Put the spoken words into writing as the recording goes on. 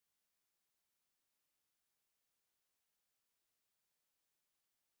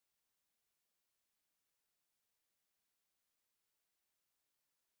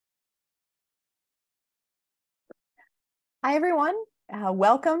Hi, everyone.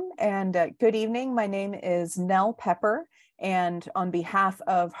 Welcome and good evening. My name is Nell Pepper, and on behalf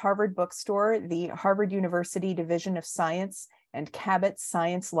of Harvard Bookstore, the Harvard University Division of Science, and Cabot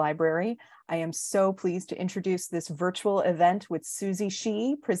Science Library, I am so pleased to introduce this virtual event with Suzie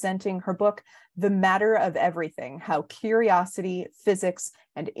Sheehy presenting her book, The Matter of Everything: How Curiosity, Physics,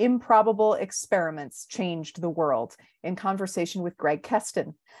 and Improbable Experiments Changed the World, in conversation with Greg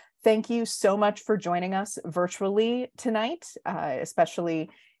Kestin. Thank you so much for joining us virtually tonight, especially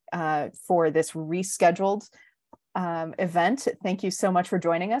for this rescheduled event. Thank you so much for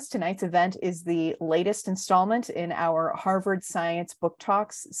joining us. Tonight's event is the latest installment in our Harvard Science Book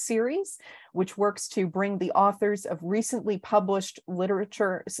Talks series, which works to bring the authors of recently published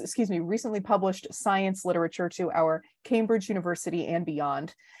science literature to our Cambridge University and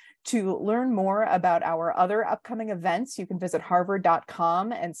beyond. To learn more about our other upcoming events, you can visit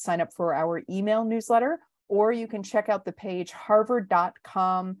harvard.com and sign up for our email newsletter, or you can check out the page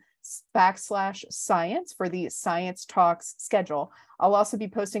harvard.com/science for the Science Talks schedule. I'll also be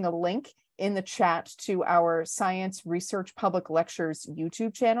posting a link in the chat to our Science Research Public Lectures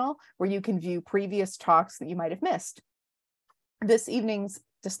YouTube channel, where you can view previous talks that you might have missed. This evening's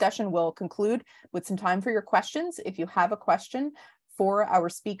discussion will conclude with some time for your questions. If you have a question for our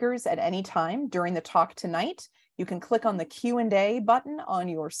speakers at any time during the talk tonight, you can click on the Q&A button on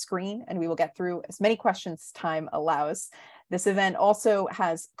your screen, and we will get through as many questions as time allows. This event also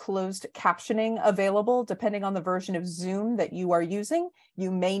has closed captioning available. Depending on the version of Zoom that you are using,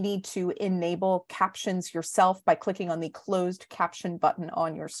 you may need to enable captions yourself by clicking on the closed caption button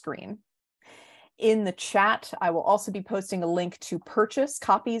on your screen. In the chat, I will also be posting a link to purchase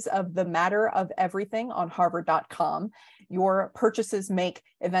copies of The Matter of Everything on harvard.com. Your purchases make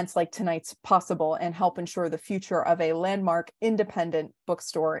events like tonight's possible and help ensure the future of a landmark independent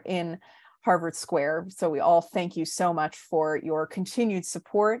bookstore in Harvard Square. So we all thank you so much for your continued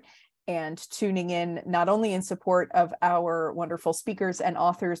support and tuning in, not only in support of our wonderful speakers and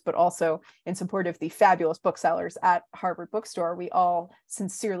authors, but also in support of the fabulous booksellers at Harvard Bookstore. We all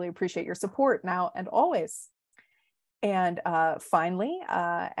sincerely appreciate your support now and always. And finally,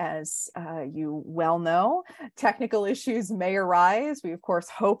 as you well know, technical issues may arise. We, of course,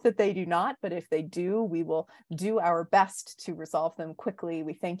 hope that they do not, but if they do, we will do our best to resolve them quickly.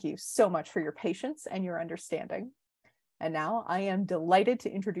 We thank you so much for your patience and your understanding. And now I am delighted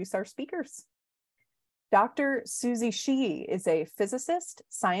to introduce our speakers. Dr. Suzie Sheehy is a physicist,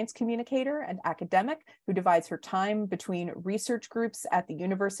 science communicator, and academic who divides her time between research groups at the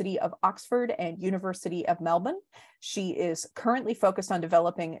University of Oxford and University of Melbourne. She is currently focused on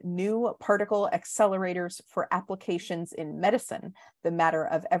developing new particle accelerators for applications in medicine. The Matter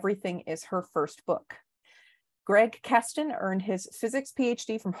of Everything is her first book. Greg Kestin earned his physics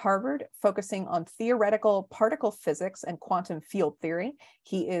PhD from Harvard, focusing on theoretical particle physics and quantum field theory.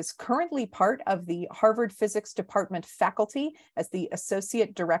 He is currently part of the Harvard Physics Department faculty as the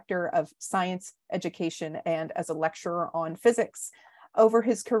Associate Director of Science Education and as a lecturer on physics. Over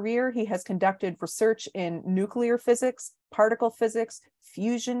his career, he has conducted research in nuclear physics, particle physics,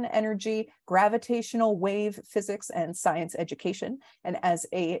 fusion energy, gravitational wave physics, and science education. And as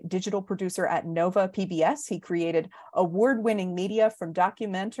a digital producer at Nova PBS, he created award-winning media from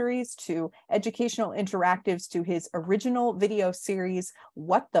documentaries to educational interactives to his original video series,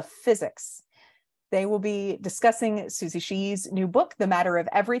 What the Physics? They will be discussing Suzie Sheehy's new book, The Matter of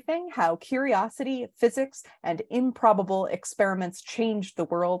Everything: How Curiosity, Physics, and Improbable Experiments Changed the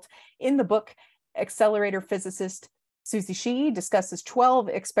World. In the book, accelerator physicist Suzie Sheehy discusses 12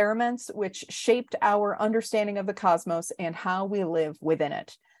 experiments which shaped our understanding of the cosmos and how we live within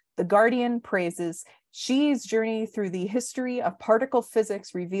it. The Guardian praises Sheehy's journey through the history of particle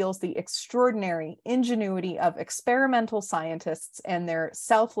physics reveals the extraordinary ingenuity of experimental scientists and their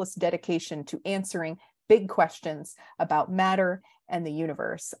selfless dedication to answering big questions about matter and the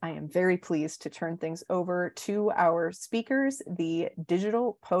universe. I am very pleased to turn things over to our speakers. The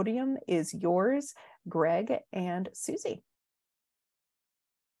digital podium is yours, Greg and Suzie.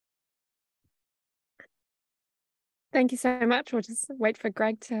 Thank you so much. We'll just wait for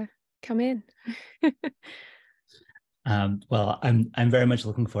Greg to come in. Well, I'm very much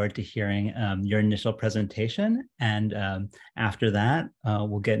looking forward to hearing your initial presentation, and after that,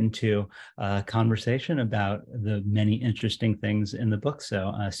 we'll get into a conversation about the many interesting things in the book.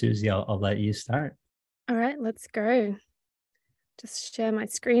 So, Suzie, I'll let you start. All right, let's go. Just share my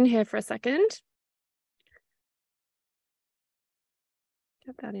screen here for a second.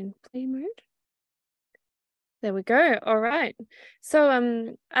 Get that in play mode. There we go. All right.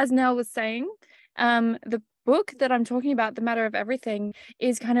 So, as Nell was saying, the book that I'm talking about, The Matter of Everything,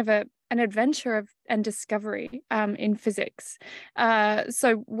 is kind of an adventure and discovery in physics.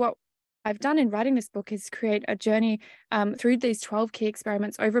 So what I've done in writing this book is create a journey through these 12 key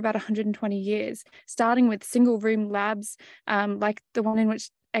experiments over about 120 years, starting with single room labs like the one in which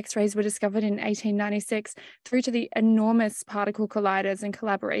X-rays were discovered in 1896, through to the enormous particle colliders and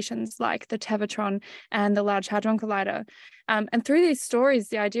collaborations like the Tevatron and the Large Hadron Collider. And through these stories,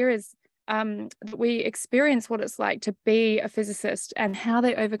 the idea is that we experience what it's like to be a physicist and how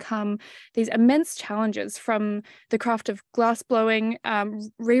they overcome these immense challenges, from the craft of glass blowing,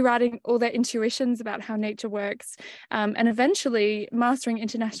 rewriting all their intuitions about how nature works, and eventually mastering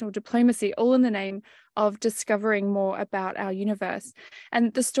international diplomacy, all in the name of discovering more about our universe.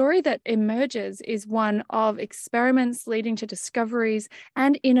 And the story that emerges is one of experiments leading to discoveries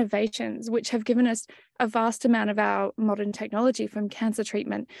and innovations, which have given us a vast amount of our modern technology, from cancer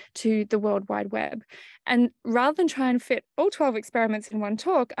treatment to the World Wide Web. And rather than try and fit all 12 experiments in one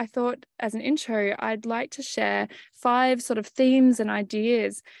talk, I thought as an intro, I'd like to share 5 sort of themes and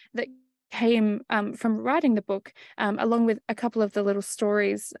ideas that came from writing the book, along with a couple of the little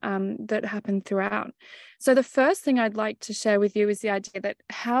stories that happened throughout. So the first thing I'd like to share with you is the idea that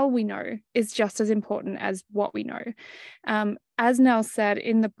how we know is just as important as what we know. As Nell said,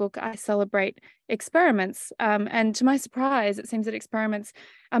 in the book, I celebrate experiments. And to my surprise, it seems that experiments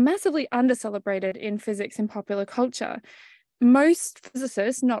are massively under-celebrated in physics and popular culture. Most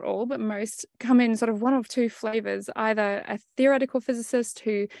physicists, not all, but most, come in sort of one of 2 flavors: either a theoretical physicist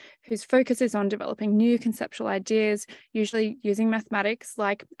whose focus is on developing new conceptual ideas, usually using mathematics,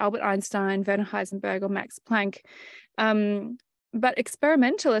 like Albert Einstein, Werner Heisenberg, or Max Planck. But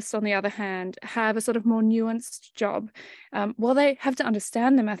experimentalists, on the other hand, have a sort of more nuanced job. While they have to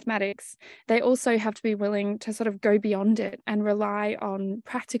understand the mathematics, they also have to be willing to sort of go beyond it and rely on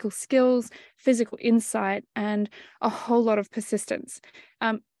practical skills, physical insight, and a whole lot of persistence.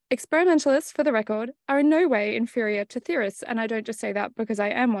 Experimentalists, for the record, are in no way inferior to theorists, and I don't just say that because I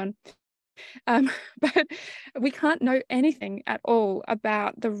am one. But we can't know anything at all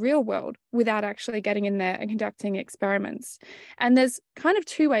about the real world without actually getting in there and conducting experiments. And there's kind of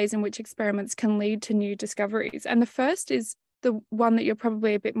 2 ways in which experiments can lead to new discoveries. And the first is the one that you're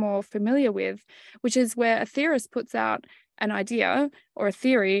probably a bit more familiar with, which is where a theorist puts out an idea or a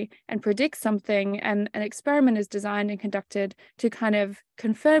theory and predicts something, and an experiment is designed and conducted to kind of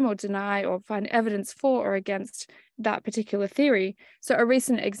confirm or deny or find evidence for or against that particular theory. So a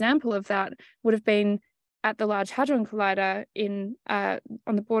recent example of that would have been at the Large Hadron Collider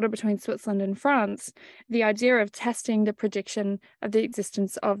on the border between Switzerland and France, the idea of testing the prediction of the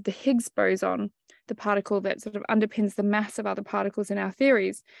existence of the Higgs boson, the particle that sort of underpins the mass of other particles in our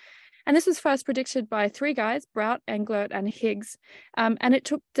theories. And this was first predicted by 3 guys, Brout, Englert, and Higgs. And it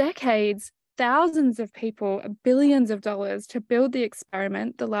took decades, thousands of people, billions of dollars to build the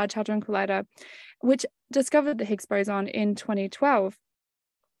experiment, the Large Hadron Collider, which discovered the Higgs boson in 2012.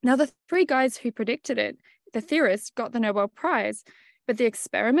 Now, the 3 guys who predicted it, the theorists, got the Nobel Prize, but the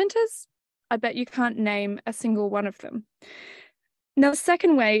experimenters, I bet you can't name a single one of them. Now, the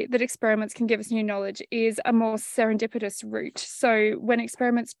second way that experiments can give us new knowledge is a more serendipitous route. So when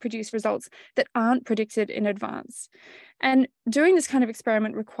experiments produce results that aren't predicted in advance. And doing this kind of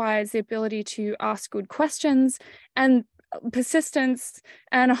experiment requires the ability to ask good questions and persistence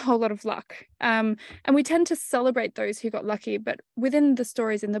and a whole lot of luck. And we tend to celebrate those who got lucky, but within the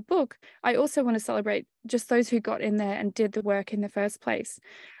stories in the book, I also want to celebrate just those who got in there and did the work in the first place.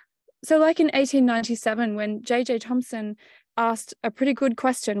 So like in 1897, when J.J. Thomson asked a pretty good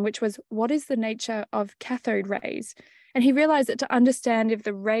question, which was, what is the nature of cathode rays? And he realized that to understand if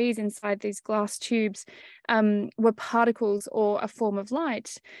the rays inside these glass tubes were particles or a form of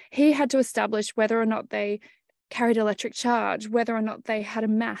light, he had to establish whether or not they carried electric charge, whether or not they had a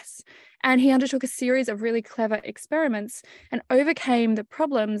mass. And he undertook a series of really clever experiments and overcame the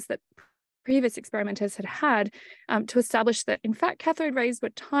problems that previous experimenters had to establish that, in fact, cathode rays were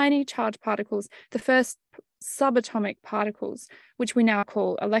tiny charged particles, the first subatomic particles, which we now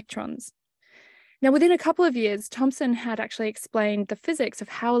call electrons. Now, within a couple of years, Thomson had actually explained the physics of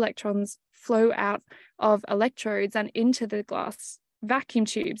how electrons flow out of electrodes and into the glass vacuum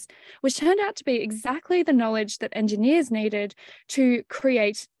tubes, which turned out to be exactly the knowledge that engineers needed to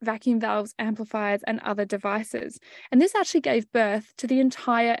create vacuum valves, amplifiers, and other devices. And this actually gave birth to the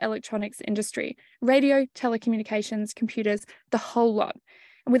entire electronics industry: radio, telecommunications, computers, the whole lot.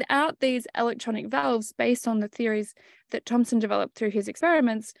 And without these electronic valves, based on the theories that Thomson developed through his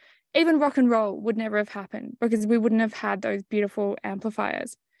experiments, even rock and roll would never have happened, because we wouldn't have had those beautiful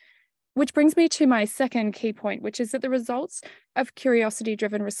amplifiers. Which brings me to my second key point, which is that the results of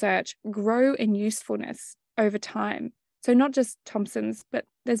curiosity-driven research grow in usefulness over time. So not just Thomson's, but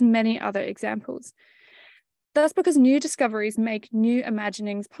there's many other examples. That's because new discoveries make new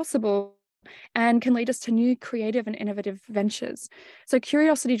imaginings possible and can lead us to new creative and innovative ventures. So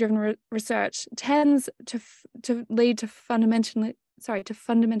curiosity-driven research tends to lead to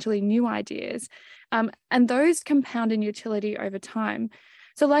fundamentally new ideas, and those compound in utility over time.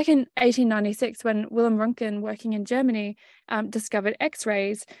 So like in 1896, when Wilhelm Röntgen, working in Germany, discovered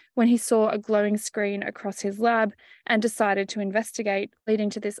X-rays when he saw a glowing screen across his lab and decided to investigate,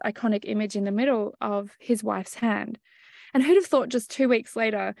 leading to this iconic image in the middle of his wife's hand. And who'd have thought just 2 weeks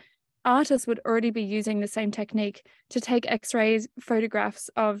later, artists would already be using the same technique to take X-rays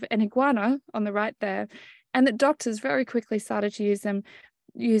photographs of an iguana on the right there, and that doctors very quickly started to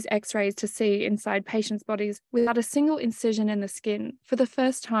use X-rays to see inside patients' bodies without a single incision in the skin for the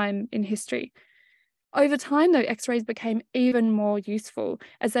first time in history. Over time, though, X-rays became even more useful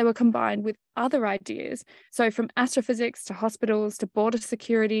as they were combined with other ideas. So from astrophysics to hospitals to border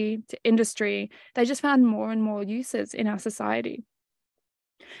security to industry, they just found more and more uses in our society.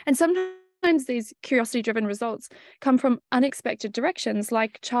 And sometimes these curiosity-driven results come from unexpected directions,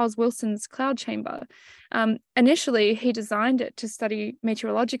 like Charles Wilson's cloud chamber. Initially, he designed it to study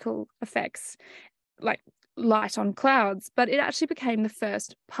meteorological effects, like light on clouds, but it actually became the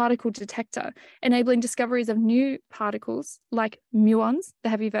first particle detector, enabling discoveries of new particles like muons, the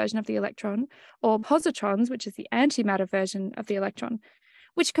heavy version of the electron, or positrons, which is the antimatter version of the electron,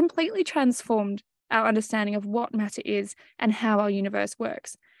 which completely transformed our understanding of what matter is and how our universe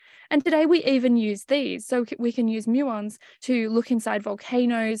works. And today we even use these. So we can use muons to look inside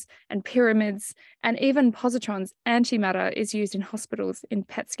volcanoes and pyramids, and even positrons, antimatter, is used in hospitals in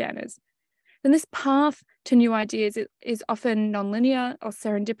PET scanners. Then this path to new ideas is often nonlinear or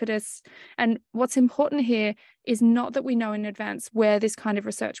serendipitous. And what's important here is not that we know in advance where this kind of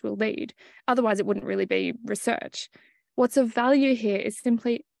research will lead. Otherwise, it wouldn't really be research. What's of value here is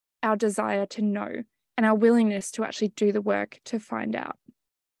simply our desire to know and our willingness to actually do the work to find out.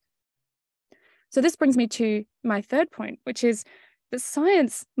 So this brings me to my third point, which is that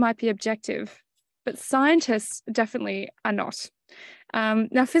science might be objective, but scientists definitely are not.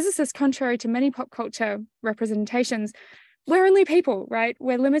 Now, physicists, contrary to many pop culture representations, we're only people, right?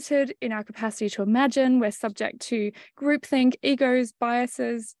 We're limited in our capacity to imagine. We're subject to groupthink, egos,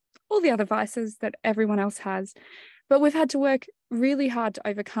 biases, all the other vices that everyone else has. But we've had to work really hard to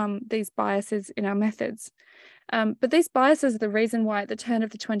overcome these biases in our methods. But these biases are the reason why at the turn of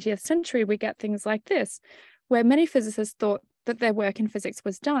the 20th century, we get things like this, where many physicists thought that their work in physics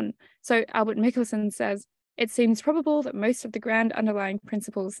was done. So Albert Michelson says, "It seems probable that most of the grand underlying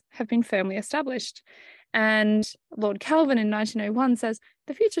principles have been firmly established." And Lord Kelvin in 1901 says,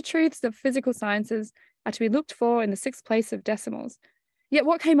 "The future truths of physical sciences are to be looked for in the sixth place of decimals." Yet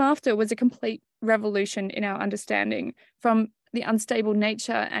what came after was a complete revolution in our understanding, from the unstable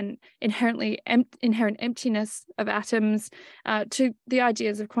nature and inherent emptiness of atoms to the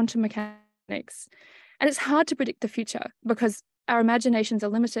ideas of quantum mechanics. And it's hard to predict the future because our imaginations are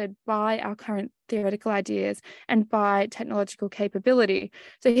limited by our current theoretical ideas and by technological capability.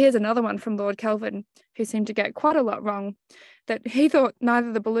 So here's another one from Lord Kelvin, who seemed to get quite a lot wrong, that he thought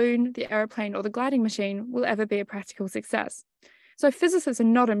neither the balloon, the aeroplane, or the gliding machine will ever be a practical success. So physicists are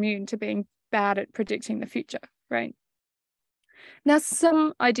not immune to being bad at predicting the future, right? Now,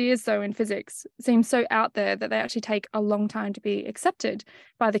 some ideas, though, in physics seem so out there that they actually take a long time to be accepted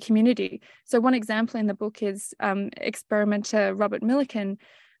by the community. So one example in the book is experimenter Robert Millikan,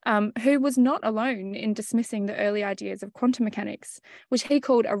 who was not alone in dismissing the early ideas of quantum mechanics, which he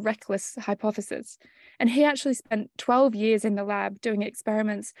called a reckless hypothesis. And he actually spent 12 years in the lab doing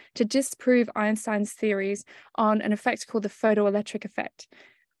experiments to disprove Einstein's theories on an effect called the photoelectric effect,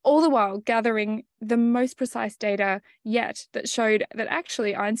 all the while gathering the most precise data yet that showed that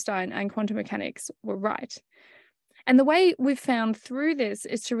actually Einstein and quantum mechanics were right. And the way we've found through this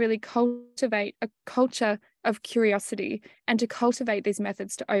is to really cultivate a culture of curiosity and to cultivate these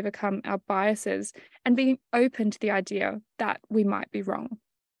methods to overcome our biases and being open to the idea that we might be wrong.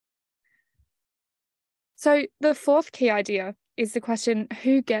 So the fourth key idea is the question,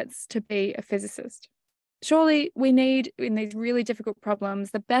 who gets to be a physicist? Surely we need, in these really difficult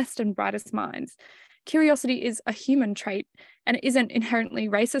problems, the best and brightest minds. Curiosity is a human trait and it isn't inherently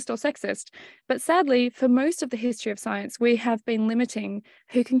racist or sexist. But sadly, for most of the history of science, we have been limiting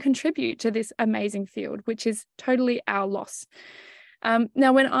who can contribute to this amazing field, which is totally our loss.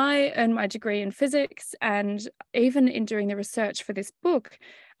 Now, when I earned my degree in physics and even in doing the research for this book,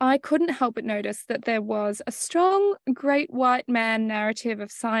 I couldn't help but notice that there was a strong great white man narrative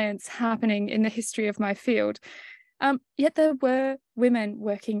of science happening in the history of my field. Yet there were women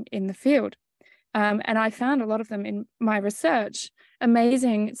working in the field. And I found a lot of them in my research.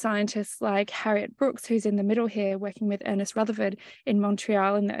 Amazing scientists like Harriet Brooks, who's in the middle here, working with Ernest Rutherford in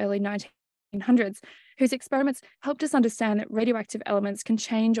Montreal in the early 1900s, whose experiments helped us understand that radioactive elements can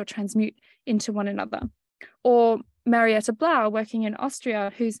change or transmute into one another. Or Marietta Blau, working in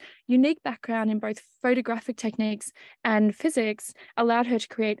Austria, whose unique background in both photographic techniques and physics allowed her to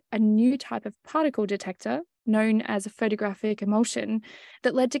create a new type of particle detector known as a photographic emulsion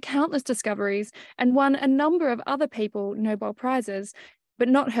that led to countless discoveries and won a number of other people Nobel Prizes, but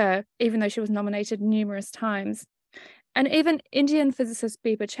not her, even though she was nominated numerous times. And even Indian physicist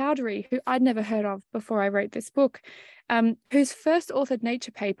Bipa Chowdhury, who I'd never heard of before I wrote this book, whose first authored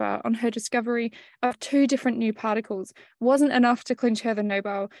Nature paper on her discovery of 2 different new particles wasn't enough to clinch her the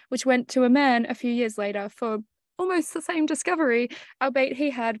Nobel, which went to a man a few years later for almost the same discovery, albeit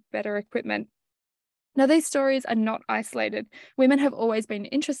he had better equipment. Now, these stories are not isolated. Women have always been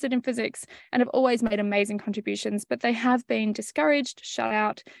interested in physics and have always made amazing contributions, but they have been discouraged, shut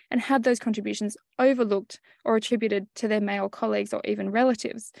out, and had those contributions overlooked or attributed to their male colleagues or even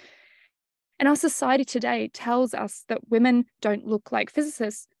relatives. And our society today tells us that women don't look like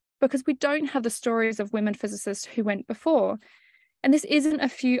physicists because we don't have the stories of women physicists who went before. And this isn't a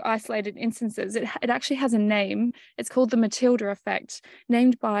few isolated instances. It actually has a name. It's called the Matilda effect,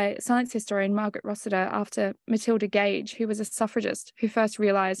 named by science historian Margaret Rossiter after Matilda Gage, who was a suffragist who first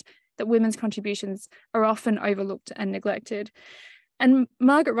realised that women's contributions are often overlooked and neglected. And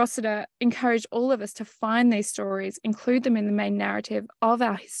Margaret Rossiter encouraged all of us to find these stories, include them in the main narrative of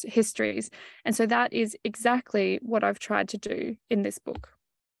our histories. And so that is exactly what I've tried to do in this book.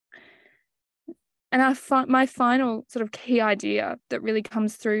 And my final sort of key idea that really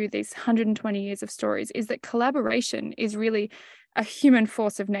comes through these 120 years of stories is that collaboration is really a human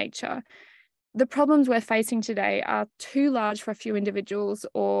force of nature. The problems we're facing today are too large for a few individuals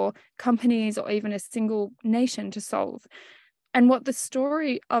or companies or even a single nation to solve. And what the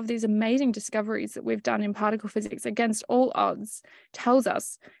story of these amazing discoveries that we've done in particle physics against all odds tells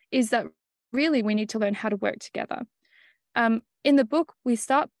us is that really we need to learn how to work together. In the book, we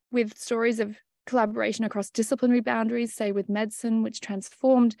start with stories of collaboration across disciplinary boundaries, say with medicine, which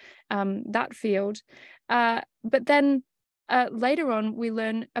transformed that field. But then later on, we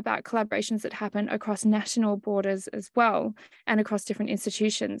learn about collaborations that happen across national borders as well and across different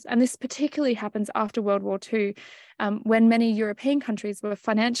institutions. And this particularly happens after World War II, when many European countries were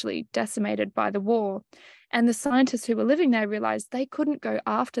financially decimated by the war. And the scientists who were living there realized they couldn't go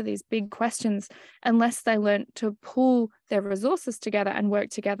after these big questions unless they learned to pool their resources together and work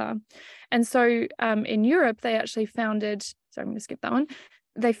together. And so in Europe, they actually founded, sorry, I'm going to skip that one.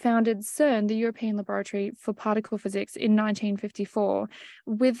 They founded CERN, the European Laboratory for Particle Physics, in 1954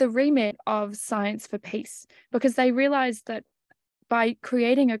 with the remit of science for peace, because they realized that by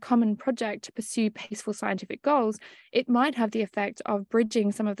creating a common project to pursue peaceful scientific goals, it might have the effect of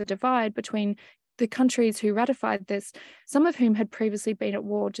bridging some of the divide between the countries who ratified this, some of whom had previously been at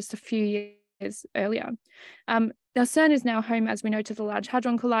war just a few years earlier. Now, CERN is now home, as we know, to the Large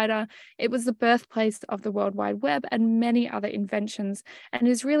Hadron Collider. It was the birthplace of the World Wide Web and many other inventions, and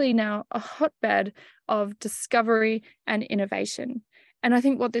is really now a hotbed of discovery and innovation. And I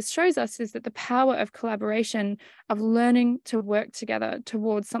think what this shows us is that the power of collaboration, of learning to work together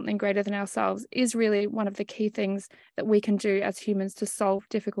towards something greater than ourselves, is really one of the key things that we can do as humans to solve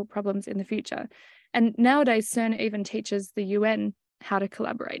difficult problems in the future. And nowadays, CERN even teaches the UN how to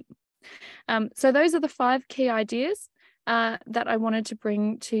collaborate. So those are the 5 key ideas that I wanted to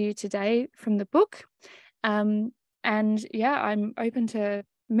bring to you today from the book. And yeah, I'm open to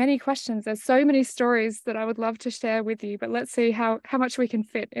many questions. There's so many stories that I would love to share with you, but let's see how much we can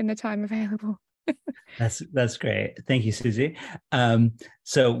fit in the time available. That's great. Thank you, Suzie.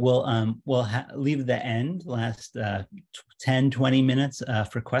 So we'll leave the end, last 10, 20 minutes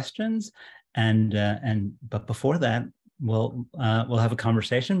for questions. But before that, we'll have a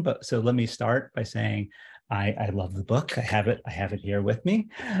conversation. But so let me start by saying I love the book. I have it here with me.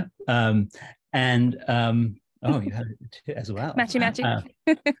 Oh, you have it too, as well. Matchy.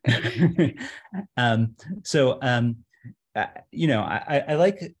 I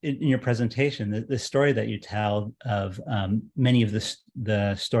like in your presentation the story that you tell of many of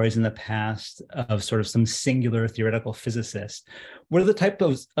the stories in the past of sort of some singular theoretical physicists. What are the type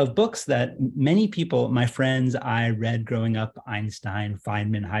of books that many people, my friends, I read growing up: Einstein,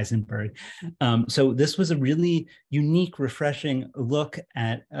 Feynman, Heisenberg. So this was a really unique, refreshing look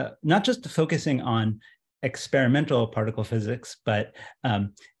at not just focusing on experimental particle physics, but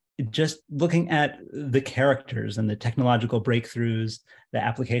just looking at the characters and the technological breakthroughs, the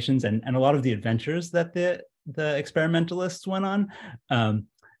applications, and a lot of the adventures that the experimentalists went on.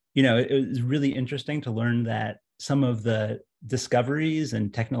 it was really interesting to learn that some of the discoveries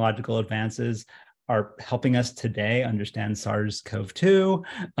and technological advances are helping us today understand SARS-CoV-2.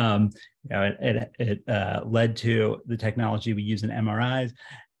 It led to the technology we use in MRIs.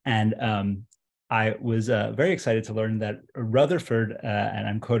 And I was very excited to learn that Rutherford, and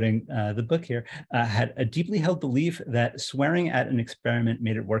I'm quoting the book here, had a deeply held belief that swearing at an experiment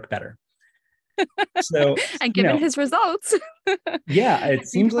made it work better. So, and given his results, yeah, it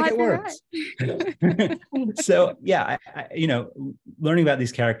seems like it works. Right. So, yeah, learning about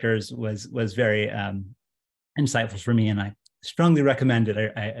these characters was very insightful for me, and I strongly recommend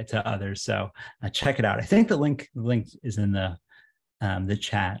it to others. So check it out. I think the link is in the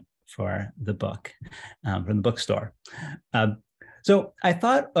chat for the book from the bookstore. So I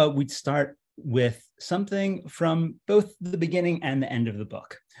thought we'd start with something from both the beginning and the end of the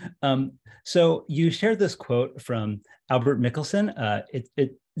book. So you shared this quote from Albert Michelson.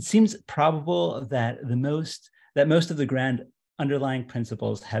 It seems probable that most of the grand underlying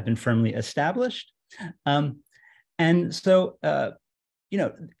principles have been firmly established. And so,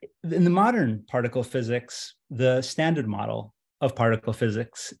 in the modern particle physics, the standard model of particle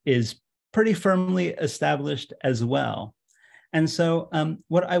physics is pretty firmly established as well. And so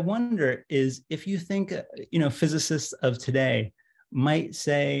what I wonder is if you think, physicists of today might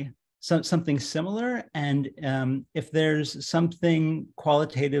say something similar, and if there's something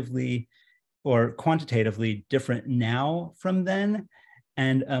qualitatively or quantitatively different now from then.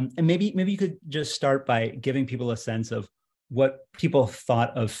 And maybe you could just start by giving people a sense of what people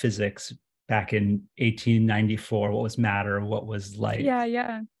thought of physics back in 1894, what was matter, what was light.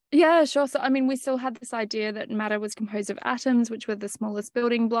 Yeah, sure. So, I mean, we still had this idea that matter was composed of atoms, which were the smallest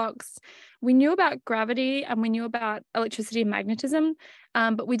building blocks. We knew about gravity and we knew about electricity and magnetism,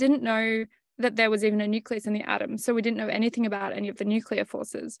 but we didn't know that there was even a nucleus in the atom. So we didn't know anything about any of the nuclear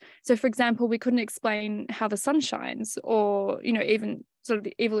forces. So, for example, we couldn't explain how the sun shines, or, even sort of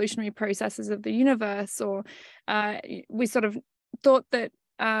the evolutionary processes of the universe, or we sort of thought that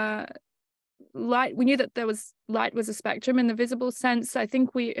light, we knew that light was a spectrum in the visible sense. I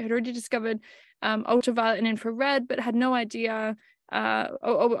think we had already discovered ultraviolet and infrared, but had no idea,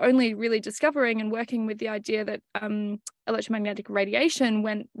 or only really discovering and working with the idea that electromagnetic radiation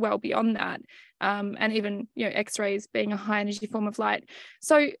went well beyond that, and even X-rays being a high energy form of light.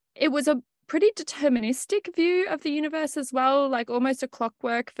 So it was a pretty deterministic view of the universe as well, like almost a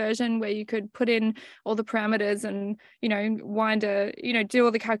clockwork version where you could put in all the parameters and do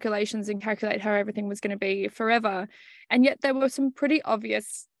all the calculations and calculate how everything was going to be forever. And yet there were some pretty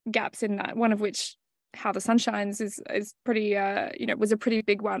obvious gaps in that, one of which, how the sun shines, is pretty was a pretty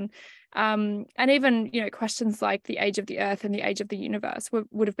big one. And even questions like the age of the earth and the age of the universe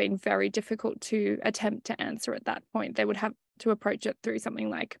would have been very difficult to attempt to answer at that point. They would have to approach it through something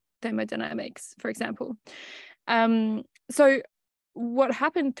like thermodynamics, for example. So what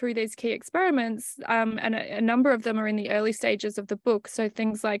happened through these key experiments, and a number of them are in the early stages of the book, so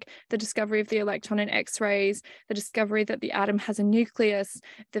things like the discovery of the electron in X-rays, the discovery that the atom has a nucleus,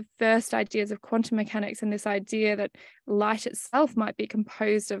 the first ideas of quantum mechanics, and this idea that light itself might be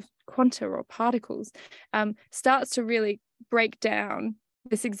composed of quanta or particles, starts to really break down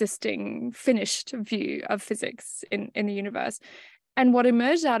this existing finished view of physics in the universe. And what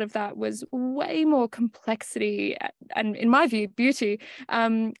emerged out of that was way more complexity and, in my view, beauty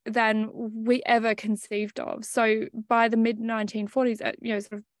than we ever conceived of. So by the mid-1940s,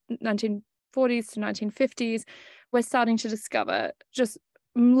 sort of 1940s to 1950s, we're starting to discover just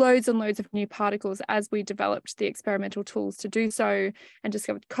loads and loads of new particles as we developed the experimental tools to do so, and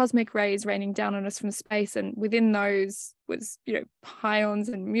discovered cosmic rays raining down on us from space, and within those was pions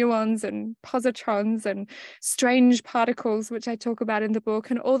and muons and positrons and strange particles, which I talk about in the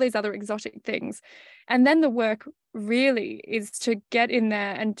book, and all these other exotic things. And then the work really is to get in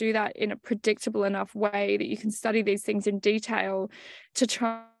there and do that in a predictable enough way that you can study these things in detail to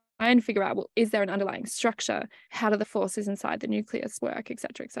try and figure out, well, is there an underlying structure? How do the forces inside the nucleus work, et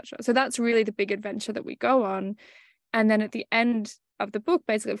cetera, et cetera. So that's really the big adventure that we go on. And then at the end of the book,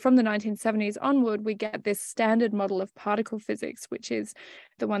 basically from the 1970s onward, we get this standard model of particle physics, which is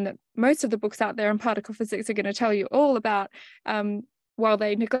the one that most of the books out there in particle physics are going to tell you all about, while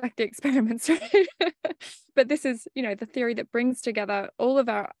they neglect the experiments. But this is, the theory that brings together all of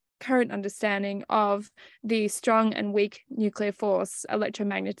our current understanding of the strong and weak nuclear force,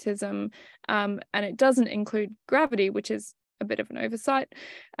 electromagnetism, and it doesn't include gravity, which is a bit of an oversight.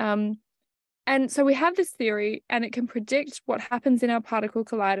 And so we have this theory, and it can predict what happens in our particle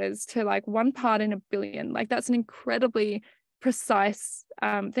colliders to like 1 part in a billion. Like, that's an incredibly precise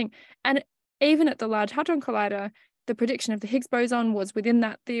thing. And even at the Large Hadron Collider, the prediction of the Higgs boson was within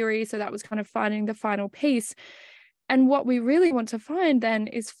that theory. So that was kind of finding the final piece. And what we really want to find then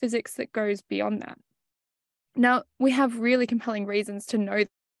is physics that goes beyond that. Now, we have really compelling reasons to know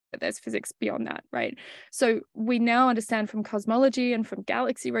that there's physics beyond that, right? So we now understand from cosmology and from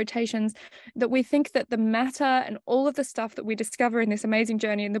galaxy rotations that we think that the matter and all of the stuff that we discover in this amazing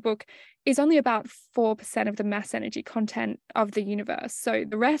journey in the book is only about 4% of the mass energy content of the universe. So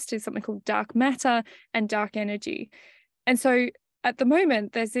the rest is something called dark matter and dark energy. And so at the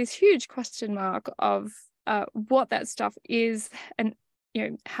moment, there's this huge question mark of what that stuff is and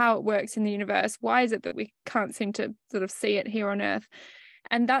how it works in the universe. Why is it that we can't seem to sort of see it here on Earth?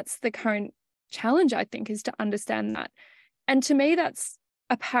 And that's the current challenge, I think, is to understand that. And to me, that's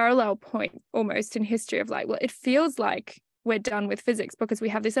a parallel point almost in history of like, well, it feels like we're done with physics because we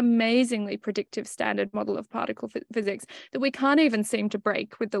have this amazingly predictive standard model of particle physics that we can't even seem to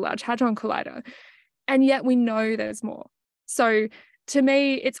break with the Large Hadron Collider. And yet we know there's more. So to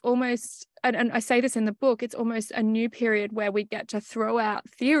me, it's almost, and I say this in the book, it's almost a new period where we get to throw out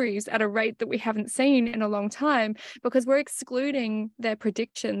theories at a rate that we haven't seen in a long time because we're excluding their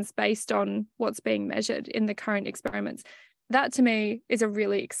predictions based on what's being measured in the current experiments. That to me is a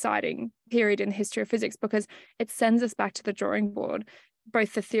really exciting period in the history of physics because it sends us back to the drawing board.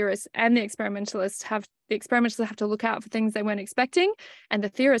 Both the theorists and the experimentalists have to look out for things they weren't expecting, and the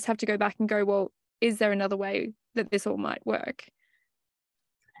theorists have to go back and go, well, is there another way that this all might work?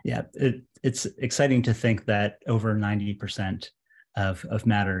 Yeah, it's exciting to think that over 90% of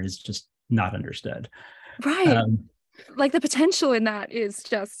matter is just not understood. Right. Like the potential in that is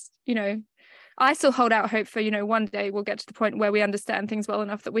just, I still hold out hope for, one day we'll get to the point where we understand things well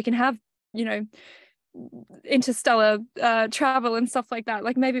enough that we can have, interstellar travel and stuff like that.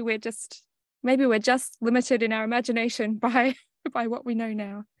 Like maybe we're just limited in our imagination by what we know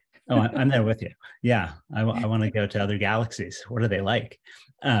now. Oh, I'm there with you. Yeah, I want to go to other galaxies. What are they like?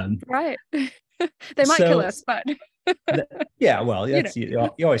 Right. They might kill us, but yeah, well, you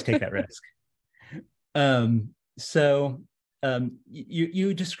always take that risk.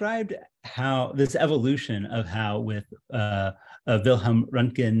 You described how this evolution of how with Wilhelm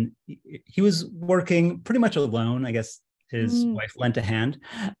Röntgen, he was working pretty much alone. I guess his wife lent a hand.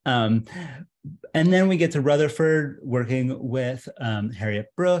 And then we get to Rutherford working with Harriet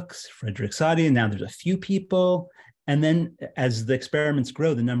Brooks, Frederick Soddy, and now there's a few people. And then as the experiments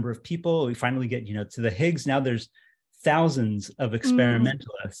grow, the number of people, we finally get, to the Higgs. Now there's thousands of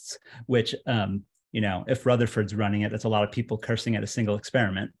experimentalists, which, if Rutherford's running it, that's a lot of people cursing at a single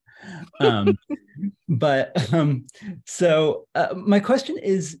experiment. So my question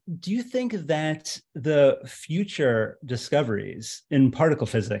is, do you think that the future discoveries in particle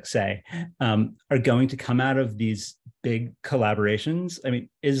physics, say, are going to come out of these big collaborations? I mean,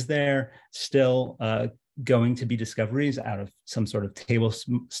 is there still going to be discoveries out of some sort of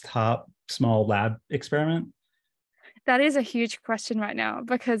tabletop small lab experiment? That is a huge question right now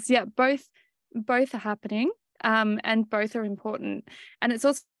because, both are happening and both are important. And it's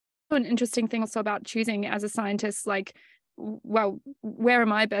also an interesting thing also about choosing as a scientist, like, well, where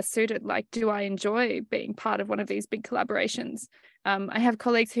am I best suited? Like, do I enjoy being part of one of these big collaborations? I have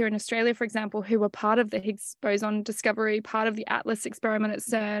colleagues here in Australia, for example, who were part of the Higgs boson discovery, part of the ATLAS experiment at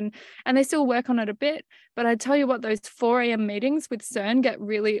CERN, and they still work on it a bit. But I tell you what, those 4 a.m. meetings with CERN get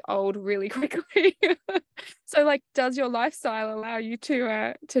really old really quickly. So, like, does your lifestyle allow you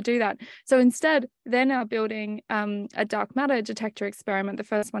to do that? So instead, they're now building a dark matter detector experiment, the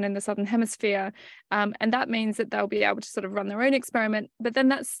first one in the Southern Hemisphere. And that means that they'll be able to sort of run their own experiment, but then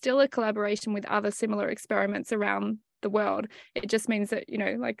that's still a collaboration with other similar experiments around the world. It just means that,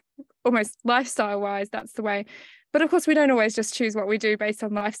 like almost lifestyle wise, that's the way. But of course, we don't always just choose what we do based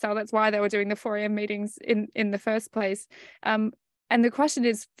on lifestyle. That's why they were doing the 4 a.m. meetings in the first place. And the question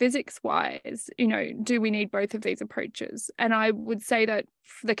is, physics-wise, do we need both of these approaches? And I would say that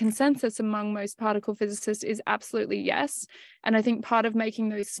the consensus among most particle physicists is absolutely yes. And I think part of making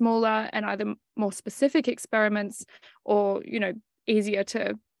those smaller and either more specific experiments or,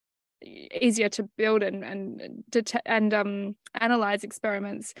 easier to build and analyze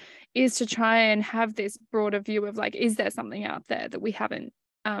experiments is to try and have this broader view of, like, is there something out there that we haven't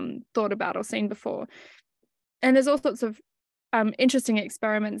thought about or seen before? And there's all sorts of interesting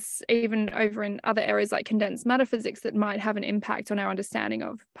experiments even over in other areas like condensed matter physics that might have an impact on our understanding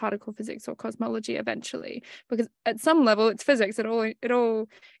of particle physics or cosmology eventually, because at some level it's physics, it all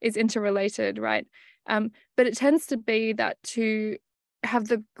is interrelated, right? But it tends to be that to have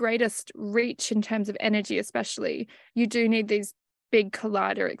the greatest reach in terms of energy especially, you do need these big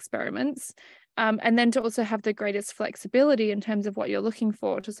collider experiments. And then to also have the greatest flexibility in terms of what you're looking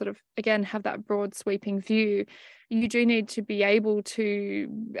for, to sort of, again, have that broad sweeping view, you do need to be able to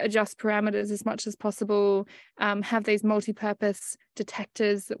adjust parameters as much as possible, have these multi-purpose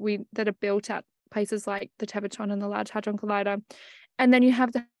detectors that are built at places like the Tevatron and the Large Hadron Collider. And then you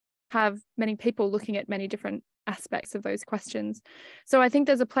have to have many people looking at many different aspects of those questions. So I think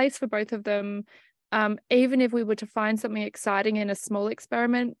there's a place for both of them. Even if we were to find something exciting in a small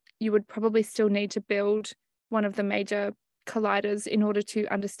experiment, you would probably still need to build one of the major colliders in order to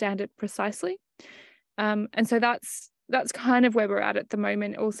understand it precisely. And so that's kind of where we're at the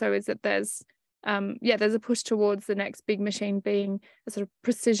moment also, is that there's a push towards the next big machine being a sort of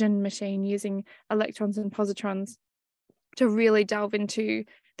precision machine using electrons and positrons to really delve into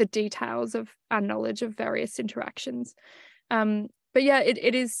the details of our knowledge of various interactions. But yeah,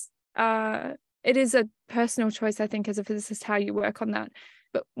 it is a personal choice, I think, as a physicist, how you work on that.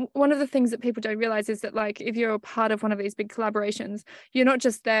 But one of the things that people don't realize is that, like, if you're a part of one of these big collaborations, you're not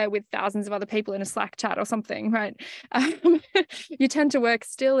just there with thousands of other people in a Slack chat or something, right? You tend to work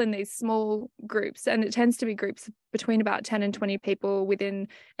still in these small groups, and it tends to be groups between about 10 and 20 people within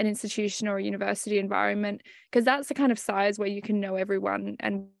an institution or a university environment, because that's the kind of size where you can know everyone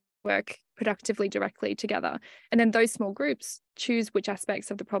and work productively directly together. And then those small groups choose which aspects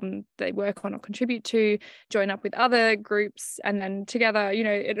of the problem they work on or contribute to, join up with other groups, and then together,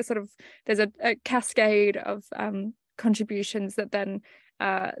 it is sort of, there's a cascade of contributions that then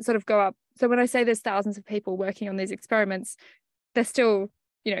sort of go up. So when I say there's thousands of people working on these experiments, there's still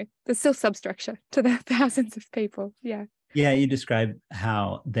substructure to the thousands of people. Yeah, you described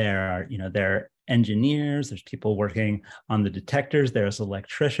how there are engineers, there's people working on the detectors, there's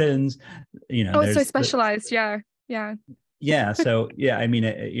electricians, it's so specialized. Yeah. So I mean,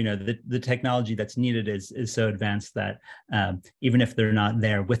 the technology that's needed is so advanced that even if they're not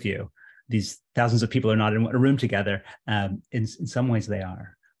there with you, these thousands of people are not in a room together. In some ways they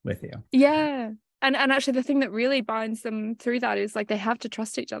are with you. Yeah. And actually the thing that really binds them through that is, like, they have to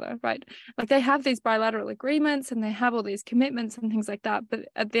trust each other, right? Like, they have these bilateral agreements and they have all these commitments and things like that. But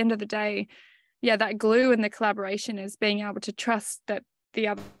at the end of the day, that glue and the collaboration is being able to trust that the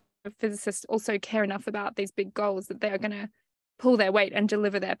other physicists also care enough about these big goals that they are going to pull their weight and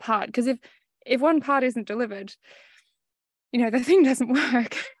deliver their part. Because if one part isn't delivered, the thing doesn't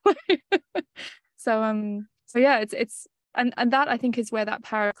work. So yeah, it's and that, I think, is where that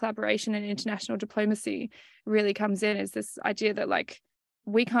power of collaboration and international diplomacy really comes in, is this idea that, like,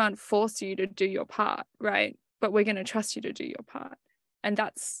 we can't force you to do your part, right? But we're going to trust you to do your part. And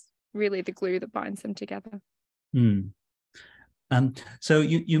that's really the glue that binds them together. So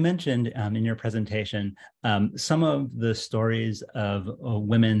you mentioned in your presentation some of the stories of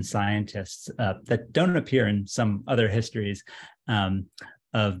women scientists that don't appear in some other histories of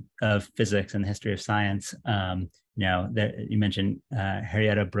physics and the history of science. You mentioned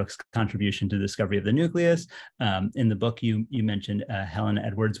Henrietta Brooks' contribution to the discovery of the nucleus. In the book, you mentioned Helen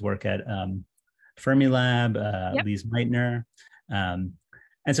Edwards' work at Fermilab, Lise Meitner.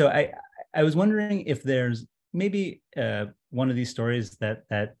 And so I was wondering if there's maybe one of these stories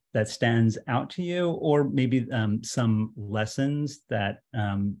that stands out to you, or maybe some lessons that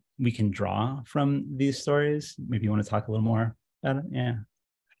we can draw from these stories. Maybe you want to talk a little more about it?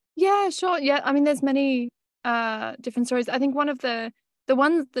 Yeah, sure. Yeah, I mean, there's many different stories. I think one of the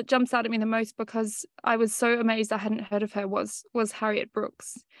one that jumps out at me the most, because I was so amazed I hadn't heard of her, was Harriet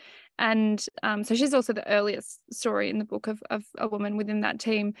Brooks. And so she's also the earliest story in the book of a woman within that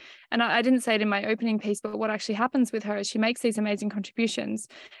team. And I didn't say it in my opening piece, but what actually happens with her is she makes these amazing contributions.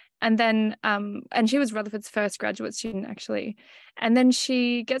 And then, and she was Rutherford's first graduate student, actually. And then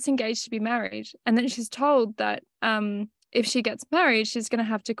she gets engaged to be married. And then she's told that if she gets married, she's going to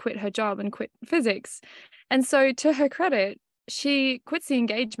have to quit her job and quit physics. And so, to her credit, she quits the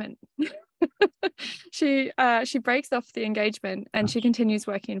engagement. She breaks off the engagement and she continues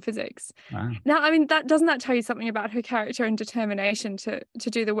working in physics. Wow. Now, I mean, doesn't that tell you something about her character and determination to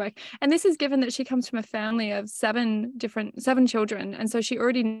do the work? And this is given that she comes from a family of seven children, and so she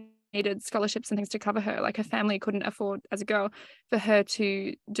already needed scholarships and things to cover her. Like, her family couldn't afford, as a girl, for her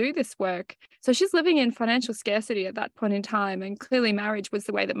to do this work. So she's living in financial scarcity at that point in time, and clearly marriage was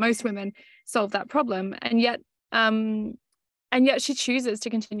the way that most women solve that problem. And yet she chooses to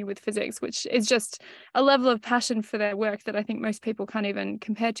continue with physics, which is just a level of passion for their work that I think most people can't even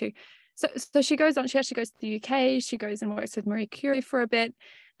compare to. So she goes on, she actually goes to the UK, she goes and works with Marie Curie for a bit,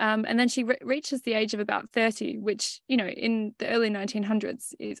 and then she reaches the age of about 30, which, in the early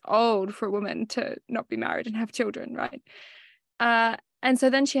 1900s is old for a woman to not be married and have children, right? And so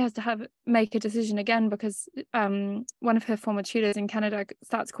then she has to make a decision again, because one of her former tutors in Canada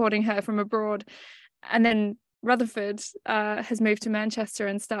starts courting her from abroad. And then Rutherford has moved to Manchester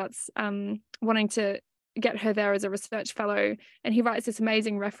and starts wanting to get her there as a research fellow. And he writes this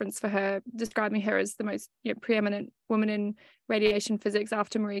amazing reference for her, describing her as the most preeminent woman in radiation physics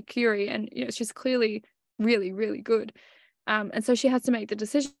after Marie Curie. And she's clearly really, really good. And so she has to make the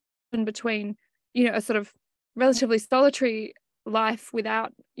decision between, a sort of relatively solitary life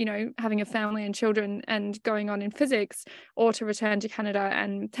without, having a family and children and going on in physics, or to return to Canada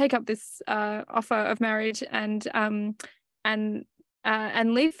and take up this offer of marriage and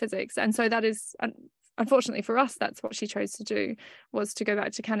leave physics. And so that is, unfortunately for us, that's what she chose to do, was to go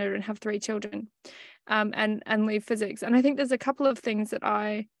back to Canada and have 3 children, and leave physics. And I think there's a couple of things that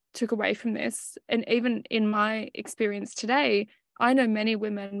I took away from this. And even in my experience today, I know many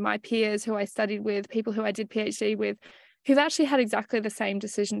women, my peers who I studied with, people who I did PhD with, who've actually had exactly the same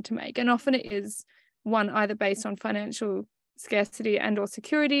decision to make. And often it is one either based on financial scarcity and or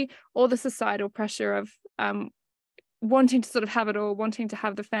security, or the societal pressure of wanting to sort of have it all, wanting to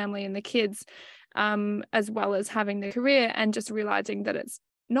have the family and the kids, as well as having the career, and just realizing that it's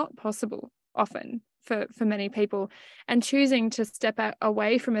not possible often for many people, and choosing to step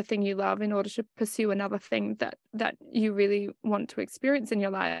away from a thing you love in order to pursue another thing that you really want to experience in your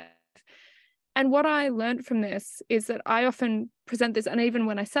life. And what I learned from this is that I often present this, and even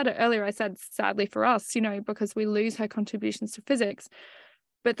when I said it earlier, I said sadly for us, because we lose her contributions to physics.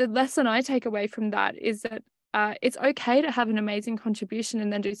 But the lesson I take away from that is that it's okay to have an amazing contribution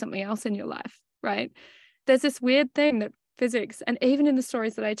and then do something else in your life, right? There's this weird thing that physics, and even in the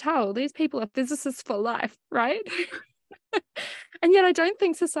stories that I tell, these people are physicists for life, right? And yet I don't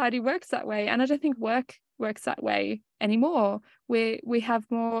think society works that way, and I don't think work works that way anymore. We have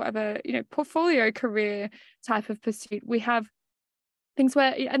more of a portfolio career type of pursuit. We have things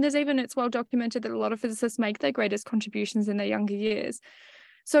where, and it's well documented that a lot of physicists make their greatest contributions in their younger years.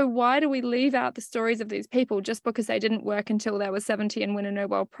 So why do we leave out the stories of these people just because they didn't work until they were 70 and win a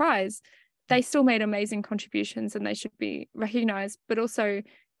Nobel Prize? They still made amazing contributions and they should be recognized, but also,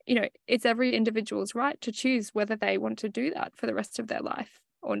 it's every individual's right to choose whether they want to do that for the rest of their life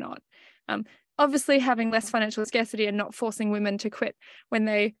or not. Obviously, having less financial scarcity and not forcing women to quit when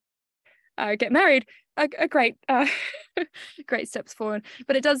they get married are great great steps forward.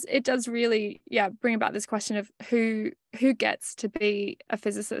 But it does really bring about this question of who gets to be a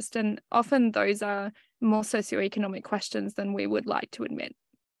physicist, and often those are more socioeconomic questions than we would like to admit.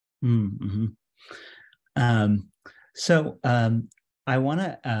 Mm-hmm. So I want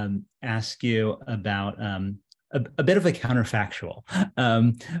to ask you about a bit of a counterfactual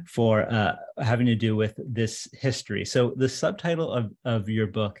for having to do with this history. So the subtitle of your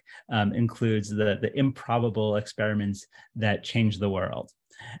book includes the improbable experiments that changed the world.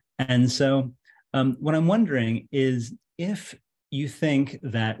 And so what I'm wondering is if you think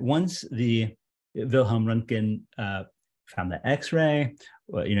that once the Wilhelm Röntgen found the X-ray,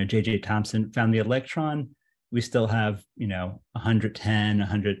 J.J. Thomson found the electron, we still have, 110,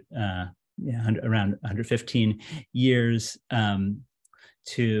 around 115 years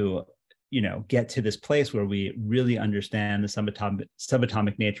to, get to this place where we really understand the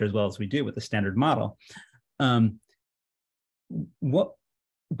subatomic nature as well as we do with the standard model. What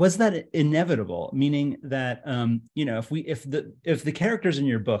was that inevitable? Meaning that, if the characters in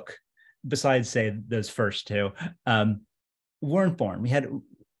your book, besides say those first two, weren't born,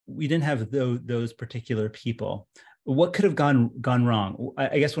 we didn't have those particular people, what could have gone wrong?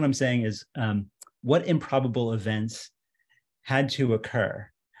 I guess what I'm saying is, what improbable events had to occur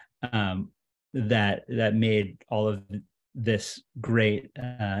that made all of this great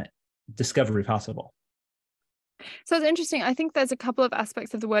discovery possible? So it's interesting. I think there's a couple of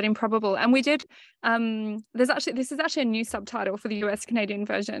aspects of the word improbable, and we did. This is actually a new subtitle for the US Canadian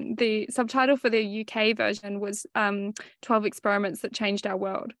version. The subtitle for the UK version was 12 Experiments That Changed Our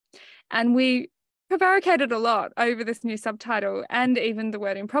World, and we prevaricated a lot over this new subtitle and even the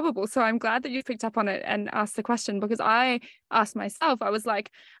word improbable. So I'm glad that you picked up on it and asked the question, because I asked myself, I was like,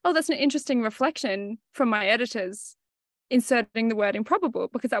 oh, that's an interesting reflection from my editors inserting the word improbable,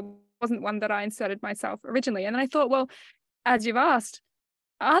 because that wasn't one that I inserted myself originally. And then I thought, well, as you've asked,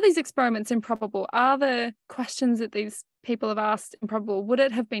 are these experiments improbable? Are the questions that these people have asked improbable? Would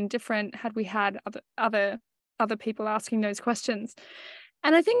it have been different had we had other people asking those questions?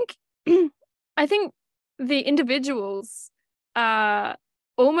 And I think the individuals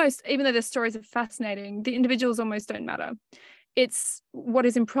almost, even though their stories are fascinating, the individuals almost don't matter. It's what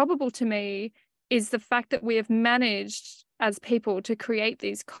is improbable to me is the fact that we have managed as people to create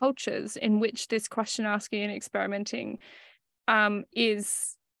these cultures in which this question asking and experimenting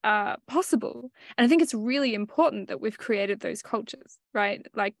is possible. And I think it's really important that we've created those cultures, right?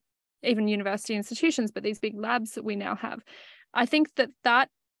 Like even university institutions, but these big labs that we now have. I think that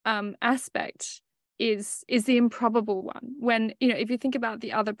aspect is the improbable one. When, if you think about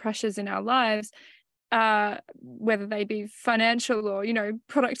the other pressures in our lives, whether they be financial or,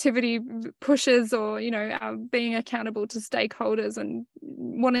 productivity pushes or, being accountable to stakeholders and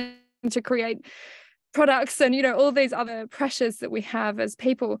wanting to create products and, all these other pressures that we have as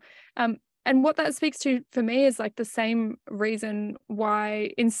people. And what that speaks to for me is like the same reason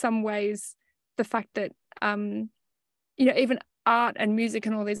why, in some ways, the fact that, even art and music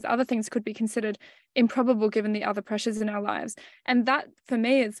and all these other things could be considered improbable given the other pressures in our lives. And that, for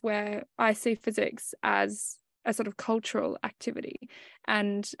me, is where I see physics as a sort of cultural activity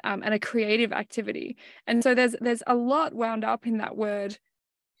and a creative activity. And so there's a lot wound up in that word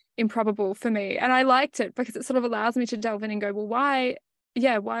improbable for me. And I liked it because it sort of allows me to delve in and go, well, why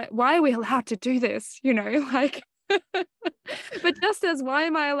are we allowed to do this? Like, but just as why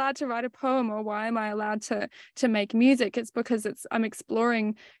am I allowed to write a poem or why am I allowed to make music? It's because I'm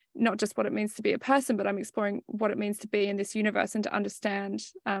exploring not just what it means to be a person, but I'm exploring what it means to be in this universe and to understand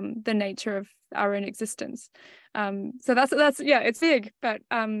the nature of our own existence. So that's it's big, but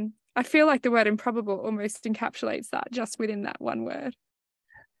I feel like the word improbable almost encapsulates that just within that one word.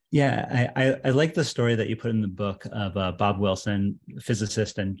 Yeah, I like the story that you put in the book of Bob Wilson,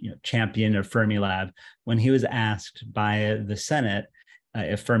 physicist and champion of Fermilab, when he was asked by the Senate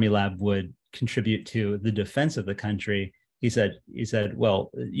if Fermilab would contribute to the defense of the country. He said, well,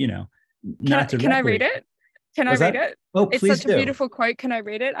 not directly. Can I read it? Can I read it? Oh, it's please such a beautiful quote. Can I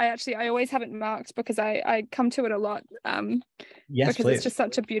read it? I always have it marked because I come to it a lot. Yes, because please. It's just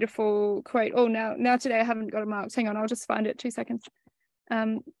such a beautiful quote. Oh, now today I haven't got it marked. Hang on, I'll just find it. 2 seconds.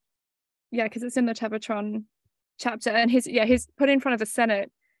 Yeah, because it's in the Tevatron chapter, and he's put in front of the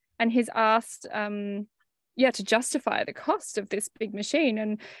Senate, and he's asked to justify the cost of this big machine.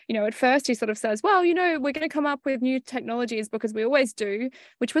 And at first he sort of says, well, we're going to come up with new technologies because we always do,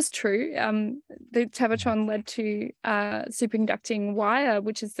 which was true. The Tevatron led to superconducting wire,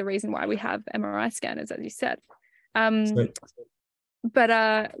 which is the reason why we have MRI scanners, as you said. But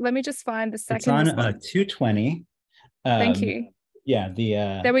let me just find the second. It's on 220. Thank you. Yeah,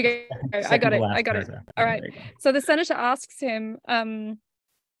 there we go. I got it. All right. So the senator asks him,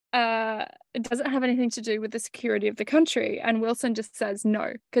 it doesn't have anything to do with the security of the country. And Wilson just says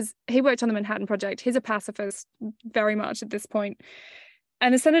no, because he worked on the Manhattan Project. He's a pacifist very much at this point.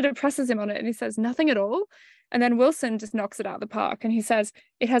 And the senator presses him on it and he says nothing at all. And then Wilson just knocks it out of the park and he says,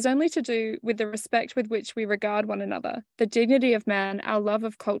 it has only to do with the respect with which we regard one another, the dignity of man, our love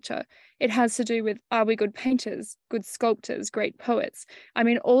of culture. It has to do with, are we good painters, good sculptors, great poets? I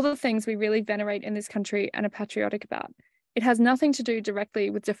mean, all the things we really venerate in this country and are patriotic about. It has nothing to do directly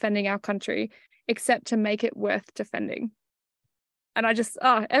with defending our country, except to make it worth defending. And I just,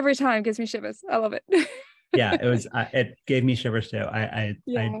 every time gives me shivers. I love it. Yeah, it gave me shivers too. I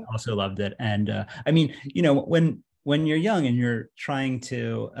also loved it. And I mean, when you're young and you're trying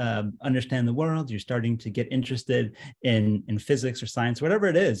to understand the world, you're starting to get interested in physics or science, whatever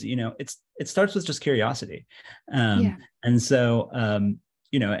it is, it starts with just curiosity. And so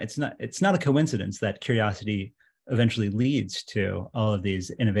it's not a coincidence that curiosity eventually leads to all of these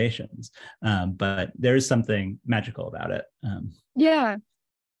innovations, but there is something magical about it.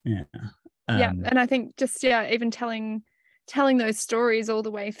 And I think just even telling those stories all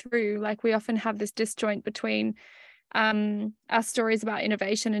the way through, like we often have this disjoint between our stories about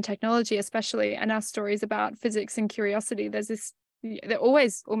innovation and technology especially, and our stories about physics and curiosity. There's this, they're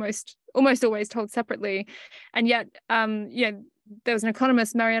always almost always told separately. And yet there was an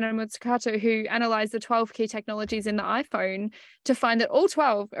economist, Mariana Mazzucato, who analyzed the 12 key technologies in the iPhone to find that all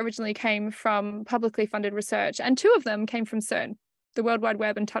 12 originally came from publicly funded research, and 2 of them came from CERN, the World Wide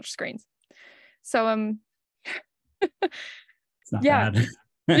Web and touchscreens. So it's not bad.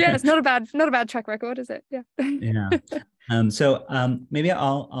 Yeah, it's not a bad track record, is it? So maybe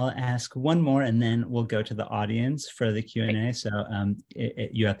I'll ask one more and then we'll go to the audience for the Q&A. So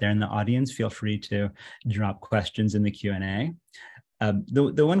you out there in the audience, feel free to drop questions in the Q&A.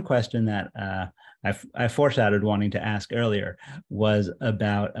 The one question that I foreshadowed wanting to ask earlier was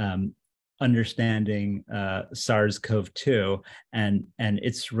about understanding SARS-CoV-2 and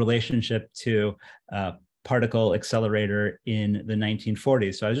its relationship to particle accelerator in the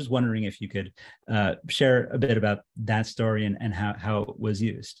 1940s. So I was just wondering if you could share a bit about that story and how it was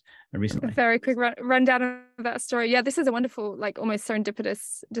used recently. A very quick rundown of that story. Yeah, this is a wonderful, like almost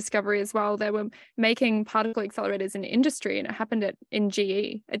serendipitous discovery as well. They were making particle accelerators in industry, and it happened in GE.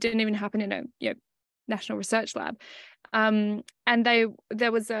 It didn't even happen in a National Research Lab. And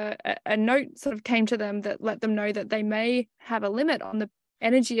there was a note sort of came to them that let them know that they may have a limit on the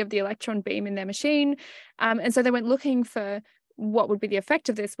energy of the electron beam in their machine. And so they went looking for what would be the effect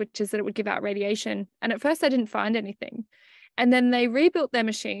of this, which is that it would give out radiation. And at first they didn't find anything. And then they rebuilt their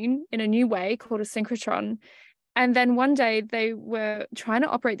machine in a new way called a synchrotron. And then one day they were trying to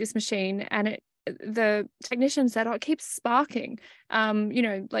operate this machine, and the technician said, "Oh, it keeps sparking.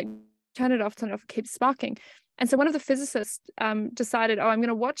 Like turn it off, it keeps sparking." And so one of the physicists decided, "Oh, I'm going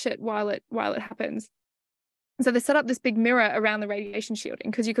to watch it while it happens." So they set up this big mirror around the radiation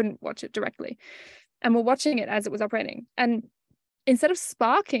shielding because you couldn't watch it directly, and we're watching it as it was operating. And instead of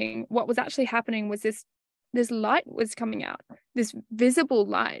sparking, what was actually happening was this light was coming out, this visible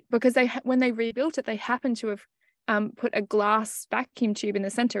light, because when they rebuilt it, they happened to have put a glass vacuum tube in the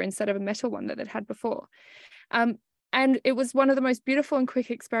center instead of a metal one that they'd had before. And it was one of the most beautiful and quick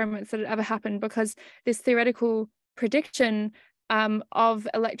experiments that had ever happened, because this theoretical prediction of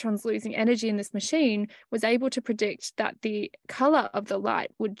electrons losing energy in this machine was able to predict that the color of the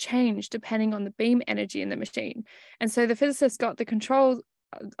light would change depending on the beam energy in the machine. And so the physicists got the control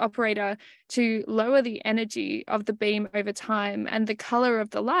operator to lower the energy of the beam over time, and the color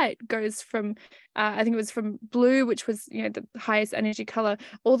of the light goes from I think it was from blue, which was the highest energy color,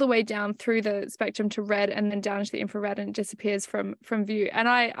 all the way down through the spectrum to red, and then down to the infrared, and it disappears from view. And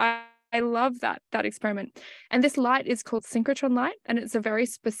I love that experiment. And this light is called synchrotron light, and it's a very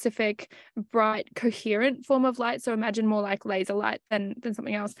specific, bright, coherent form of light. So imagine more like laser light than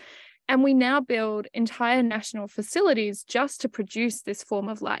something else. And we now build entire national facilities just to produce this form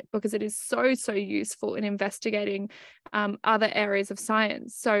of light, because it is so, so useful in investigating other areas of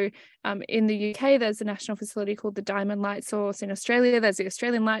science. So in the UK, there's a national facility called the Diamond Light Source. In Australia, there's the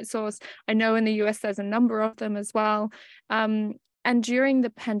Australian Light Source. I know in the US, there's a number of them as well. And during the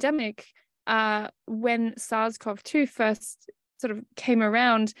pandemic, when SARS-CoV-2 first sort of came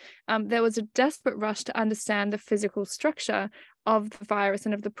around, there was a desperate rush to understand the physical structure of the virus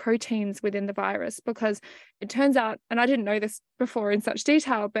and of the proteins within the virus, because it turns out, and I didn't know this before in such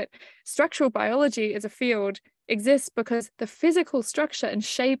detail, but structural biology as a field exists because the physical structure and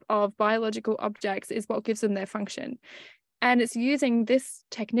shape of biological objects is what gives them their function. And it's using this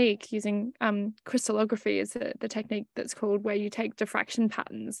technique, using crystallography is the technique that's called, where you take diffraction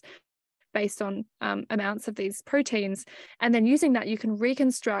patterns based on amounts of these proteins, and then using that you can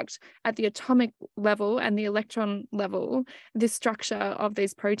reconstruct at the atomic level and the electron level the structure of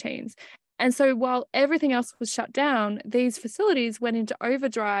these proteins. And so while everything else was shut down, these facilities went into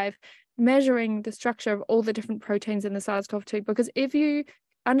overdrive, measuring the structure of all the different proteins in the SARS-CoV-2, because if you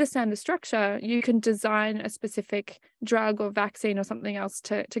understand the structure, you can design a specific drug or vaccine or something else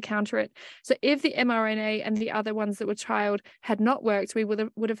to counter it. So if the mRNA and the other ones that were trialed had not worked, we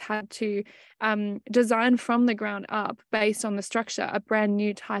would have had to design from the ground up, based on the structure, a brand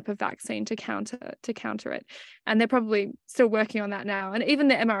new type of vaccine to counter it. And they're probably still working on that now. And even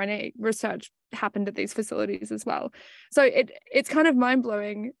the mRNA research happened at these facilities as well. So it's kind of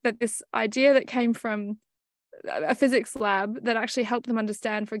mind-blowing that this idea that came from a physics lab that actually helped them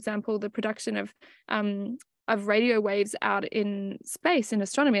understand, for example, the production of radio waves out in space in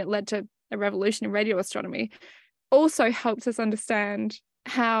astronomy. It led to a revolution in radio astronomy. Also helps us understand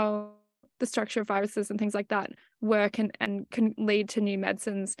how the structure of viruses and things like that work and can lead to new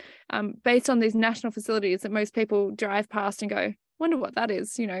medicines based on these national facilities that most people drive past and go, wonder what that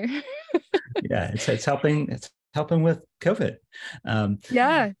is, Yeah, it's helping with COVID.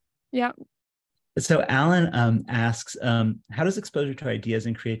 Yeah. So Alan asks, how does exposure to ideas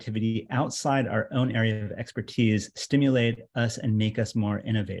and creativity outside our own area of expertise stimulate us and make us more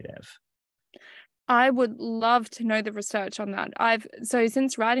innovative? I would love to know the research on that. So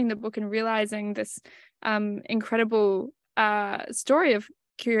since writing the book and realizing this incredible story of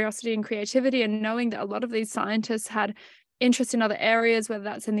curiosity and creativity, and knowing that a lot of these scientists had interest in other areas, whether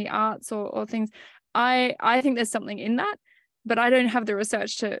that's in the arts or things, I think there's something in that. But I don't have the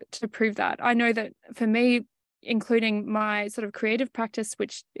research to prove that. I know that for me, including my sort of creative practice,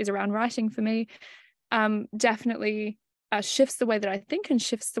 which is around writing for me, definitely shifts the way that I think and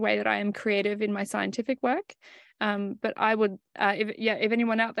shifts the way that I am creative in my scientific work. But I would, if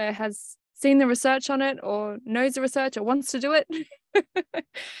anyone out there has seen the research on it or knows the research or wants to do it,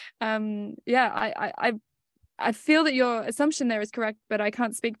 I feel that your assumption there is correct, but I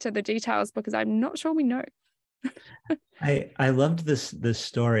can't speak to the details because I'm not sure we know. I loved this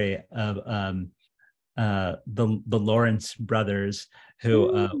story of the Lawrence brothers,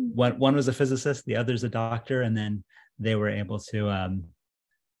 who one was a physicist, the other's a doctor, and then they were able to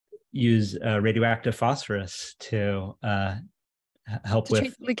use radioactive phosphorus to help to with?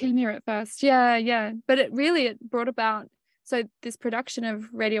 treat leukemia at first. Yeah. But it brought about, so this production of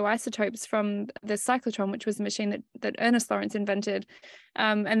radioisotopes from the cyclotron, which was a machine that Ernest Lawrence invented,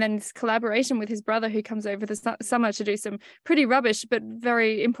 and then this collaboration with his brother, who comes over the summer to do some pretty rubbish but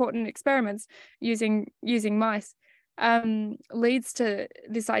very important experiments using mice, leads to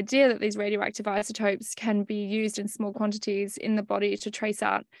this idea that these radioactive isotopes can be used in small quantities in the body to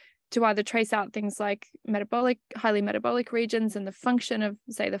either trace out things like highly metabolic regions and the function of,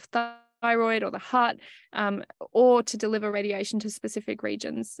 say, the thyroid or the heart, or to deliver radiation to specific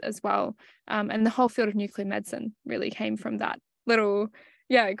regions as well. And the whole field of nuclear medicine really came from that little,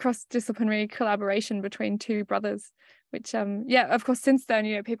 cross-disciplinary collaboration between two brothers, which, of course, since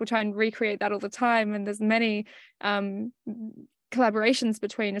then, people try and recreate that all the time. And there's many collaborations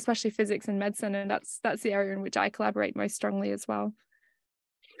between, especially physics and medicine. And that's the area in which I collaborate most strongly as well.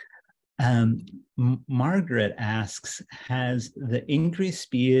 Margaret asks, has the increased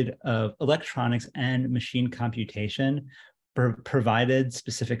speed of electronics and machine computation provided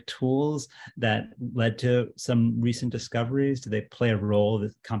specific tools that led to some recent discoveries? Do they play a role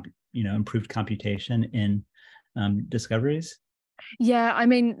with improved computation in discoveries? Yeah, I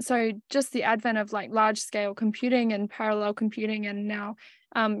mean, so just the advent of like large scale computing and parallel computing, and now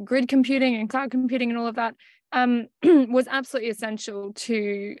grid computing and cloud computing and all of that, was absolutely essential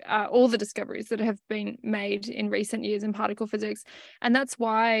to all the discoveries that have been made in recent years in particle physics. And that's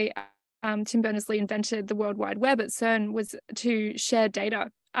why Tim Berners-Lee invented the World Wide Web at CERN, was to share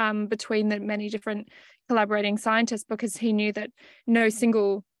data between the many different collaborating scientists, because he knew that no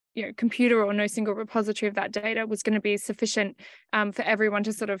single computer or no single repository of that data was going to be sufficient for everyone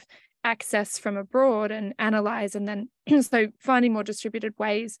to sort of access from abroad and analyze. And then so finding more distributed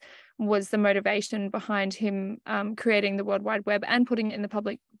ways was the motivation behind him creating the World Wide Web and putting it in the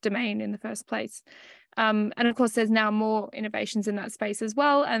public domain in the first place. And of course, there's now more innovations in that space as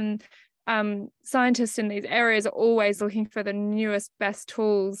well. And scientists in these areas are always looking for the newest, best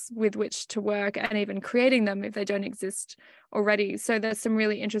tools with which to work, and even creating them if they don't exist already. So there's some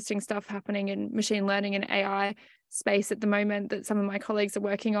really interesting stuff happening in machine learning and AI space at the moment that some of my colleagues are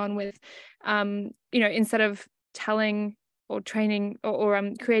working on with, instead of telling or training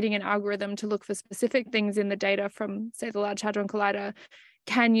or creating an algorithm to look for specific things in the data from, say, the Large Hadron Collider,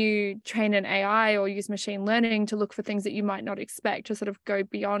 can you train an AI or use machine learning to look for things that you might not expect, to sort of go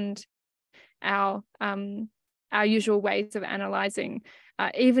beyond our usual ways of analyzing,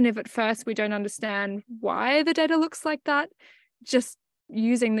 even if at first we don't understand why the data looks like that. Just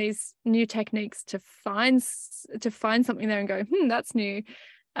using these new techniques to find something there and go, that's new,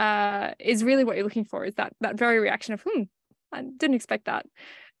 is really what you're looking for, is that very reaction of, I didn't expect that.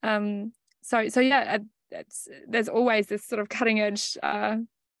 There's always this sort of cutting edge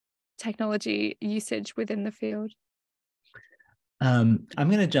technology usage within the field. I'm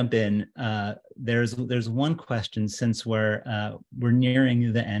going to jump in. There's one question, since we're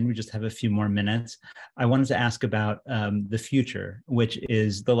nearing the end. We just have a few more minutes. I wanted to ask about the future, which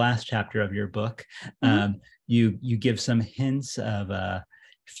is the last chapter of your book. Mm-hmm. You give some hints of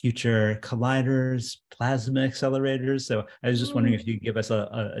future colliders, plasma accelerators. So I was just wondering if you could give us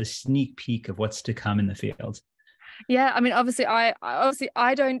a sneak peek of what's to come in the field. Yeah, I mean, obviously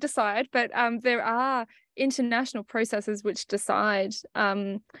I don't decide, but there are international processes which decide,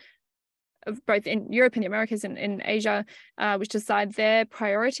 both in Europe and the Americas and in Asia, which decide their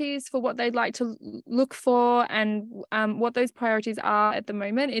priorities for what they'd like to look for. And what those priorities are at the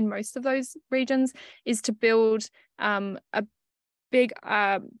moment in most of those regions is to build a big,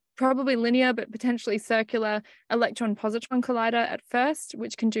 probably linear but potentially circular electron-positron collider at first,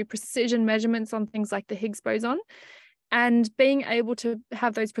 which can do precision measurements on things like the Higgs boson. And being able to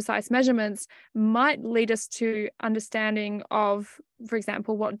have those precise measurements might lead us to understanding of, for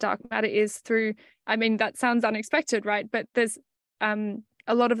example, what dark matter is through, I mean, that sounds unexpected, right? But there's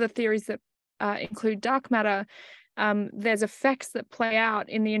a lot of the theories that include dark matter. There's effects that play out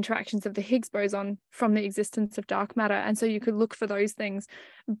in the interactions of the Higgs boson from the existence of dark matter. And so you could look for those things.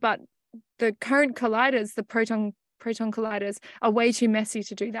 But the current colliders, the proton colliders, are way too messy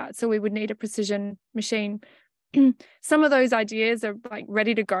to do that. So we would need a precision machine. Some of those ideas are like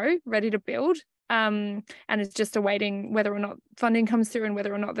ready to go, ready to build, and it's just awaiting whether or not funding comes through and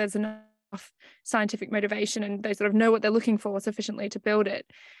whether or not there's enough scientific motivation and they sort of know what they're looking for sufficiently to build it.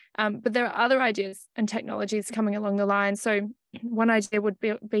 But there are other ideas and technologies coming along the line. So one idea would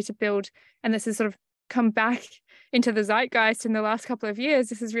be to build, and this has sort of come back into the zeitgeist in the last couple of years.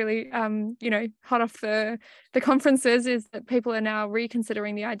 This is really, hot off the conferences, is that people are now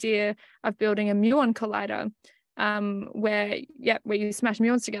reconsidering the idea of building a muon collider, where you smash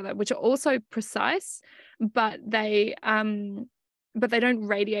muons together, which are also precise, but they but they don't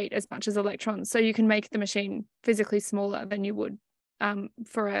radiate as much as electrons. So you can make the machine physically smaller than you would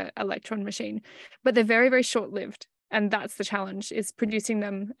for an electron machine, but they're very, very short-lived. And that's the challenge, is producing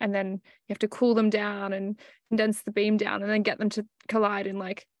them, and then you have to cool them down and condense the beam down and then get them to collide in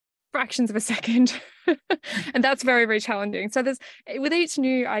like fractions of a second. And that's very, very challenging. So with each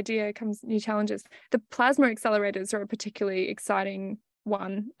new idea comes new challenges. The plasma accelerators are a particularly exciting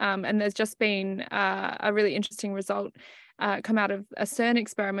one. And there's just been a really interesting result come out of a CERN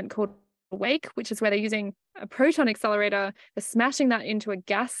experiment called Wake, which is where they're using a proton accelerator, they're smashing that into a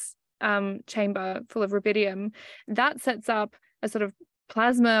gas chamber full of rubidium. That sets up a sort of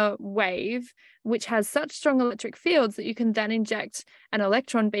plasma wave, which has such strong electric fields that you can then inject an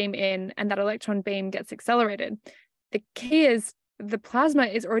electron beam in, and that electron beam gets accelerated. The key is the plasma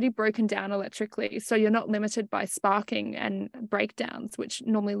is already broken down electrically, so you're not limited by sparking and breakdowns, which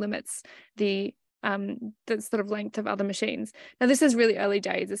normally limits the sort of length of other machines. Now, this is really early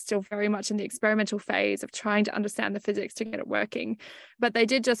days. It's still very much in the experimental phase of trying to understand the physics to get it working. But they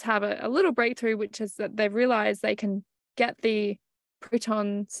did just have a little breakthrough, which is that they've realized they can get the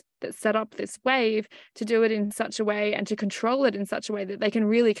protons that set up this wave to do it in such a way and to control it in such a way that they can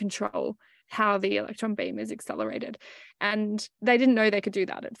really control how the electron beam is accelerated. And they didn't know they could do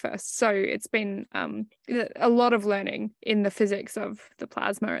that at first. So it's been a lot of learning in the physics of the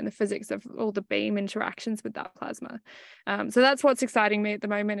plasma and the physics of all the beam interactions with that plasma. So that's what's exciting me at the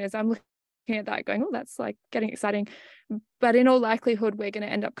moment, is I'm looking at that going, oh, that's like getting exciting. But in all likelihood, we're going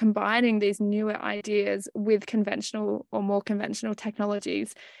to end up combining these newer ideas with conventional or more conventional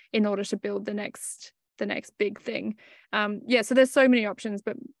technologies in order to build the next big thing. So there's so many options,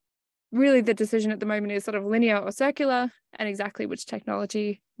 but really the decision at the moment is sort of linear or circular, and exactly which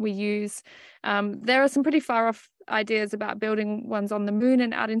technology we use. There are some pretty far off ideas about building ones on the moon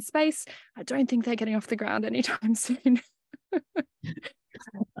and out in space. I don't think they're getting off the ground anytime soon.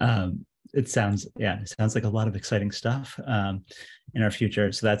 It sounds like a lot of exciting stuff in our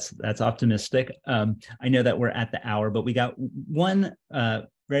future. So that's optimistic. I know that we're at the hour, but we got one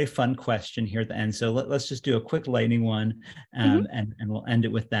very fun question here at the end. So let's just do a quick lightning one, and we'll end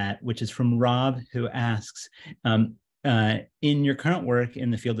it with that, which is from Rob, who asks, in your current work in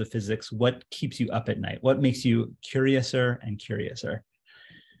the field of physics, what keeps you up at night? What makes you curiouser and curiouser?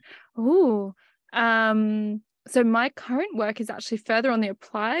 So my current work is actually further on the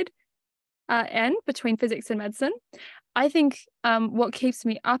applied end, between physics and medicine. I think what keeps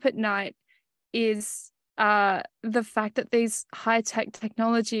me up at night is the fact that these high-tech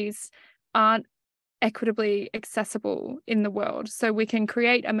technologies aren't equitably accessible in the world. So we can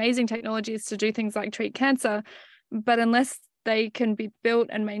create amazing technologies to do things like treat cancer, but unless they can be built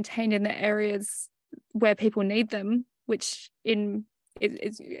and maintained in the areas where people need them, which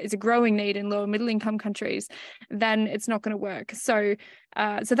is a growing need in lower middle income countries, then it's not going to work. So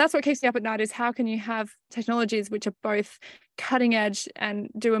that's what keeps me up at night, is how can you have technologies which are both cutting edge and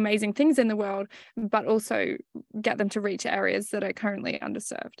do amazing things in the world, but also get them to reach areas that are currently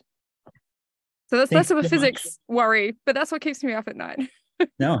underserved. So that's less of a physics worry, but that's what keeps me up at night.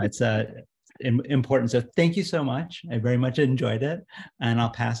 No, it's important. So thank you so much. I very much enjoyed it, and I'll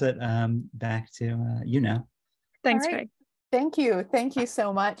pass it back to you now. Thanks, Greg. Thank you. Thank you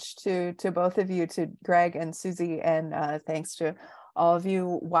so much to both of you, to Greg and Suzie, and thanks to all of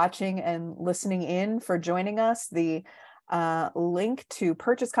you watching and listening in for joining us. The link to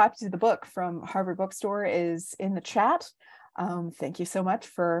purchase copies of the book from Harvard Bookstore is in the chat. Thank you so much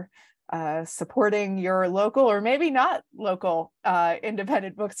for supporting your local, or maybe not local,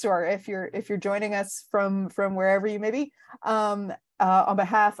 independent bookstore if you're joining us from wherever you may be. On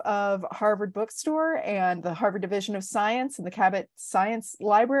behalf of Harvard Bookstore and the Harvard Division of Science and the Cabot Science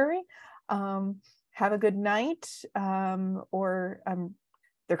Library, have a good night, or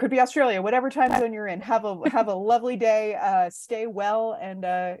there could be Australia, whatever time zone you're in. Have a lovely day. Stay well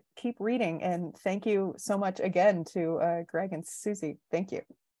and keep reading. And thank you so much again to Greg and Suzie. Thank you.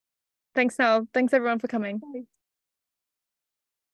 Thanks, Nell. Thanks everyone for coming. Bye.